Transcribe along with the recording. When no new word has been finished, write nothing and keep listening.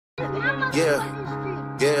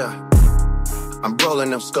Yeah, yeah. I'm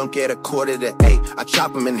rolling them skunk at 7:45. I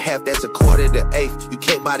chop them in half, that's 7:45. You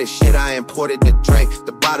can't buy this shit, I imported the drink.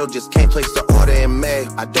 The bottle just can't place the order in May.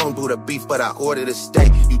 I don't do the beef, but I ordered a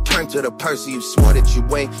steak. You turn to the person, you swore that you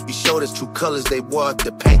ain't. You showed us true colors, they wore up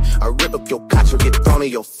the paint. I rip up your couch or get thrown in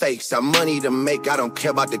your face. Got money to make, I don't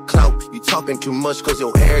care about the clout. You talking too much cause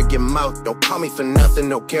your arrogant mouth. Don't call me for nothing,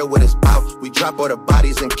 don't care what it's about. We drop all the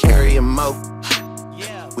bodies and carry them out.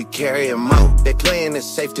 We carry them out. They playing it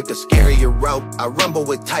safe, took a scarier route. I rumble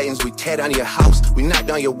with titans, we tear down your house. We knock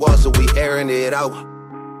down your walls, so we airing it out.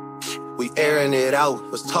 We airing it out.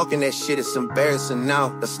 Was talking that shit, it's embarrassing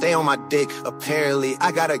now. Let's stay on my dick, apparently.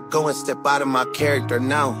 I gotta go and step out of my character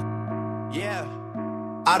now. Yeah,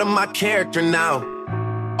 out of my character now.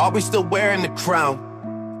 Are we still wearing the crown?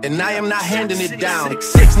 And I am not handing it down.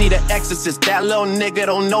 Six need an exorcist. That little nigga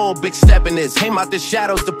don't know what big stepping is. Came out the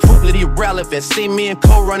shadows to prove that he relevant. See me and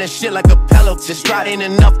Cole running shit like a peloton. Stride ain't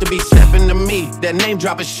enough to be stepping to me. That name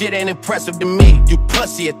dropping shit ain't impressive to me. You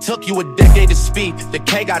pussy, it took you a decade to speak. The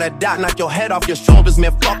K got a dot, knock your head off your shoulders.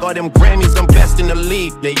 Man, fuck all them Grammys, I'm best in the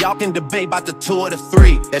league. Now y'all can debate about the 2 or the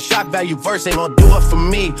 3. That shock value verse ain't gonna do it for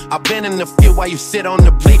me. I've been in the field while you sit on the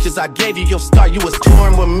bleachers. I gave you your start, you was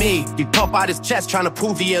touring with me. You pump out his chest trying to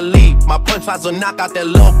prove he elite. My punchlines will knock out that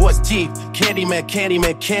little boy's teeth. Candyman,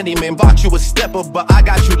 Candyman, Candyman. Bought you a stepper, but I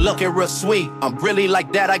got you looking real sweet. I'm really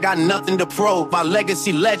like that, I got nothing to prove. My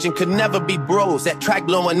legacy legend could never be bros. That track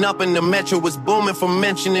blowing up in the metro was booming for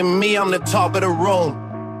mentioning me. I'm the talk of the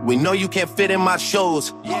room. We know you can't fit in my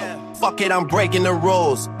shows. Yeah. Fuck it, I'm breaking the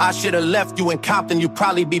rules. I should've left you in Compton, you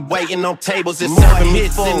probably be waiting on tables. It's more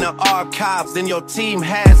hits in the archives than your team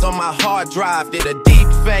has on my hard drive. Did a deep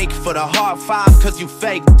fake for the hard 5, cause you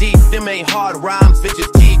fake deep. Them ain't hard rhymes,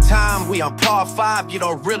 bitches tea time. We on par 5, you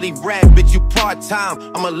don't really rap, bitch, you part-time.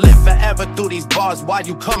 I'ma live forever through these bars. Why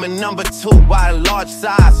you coming number 2 by a large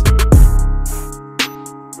size?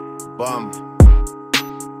 Bum.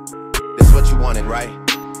 This what you wanted, right?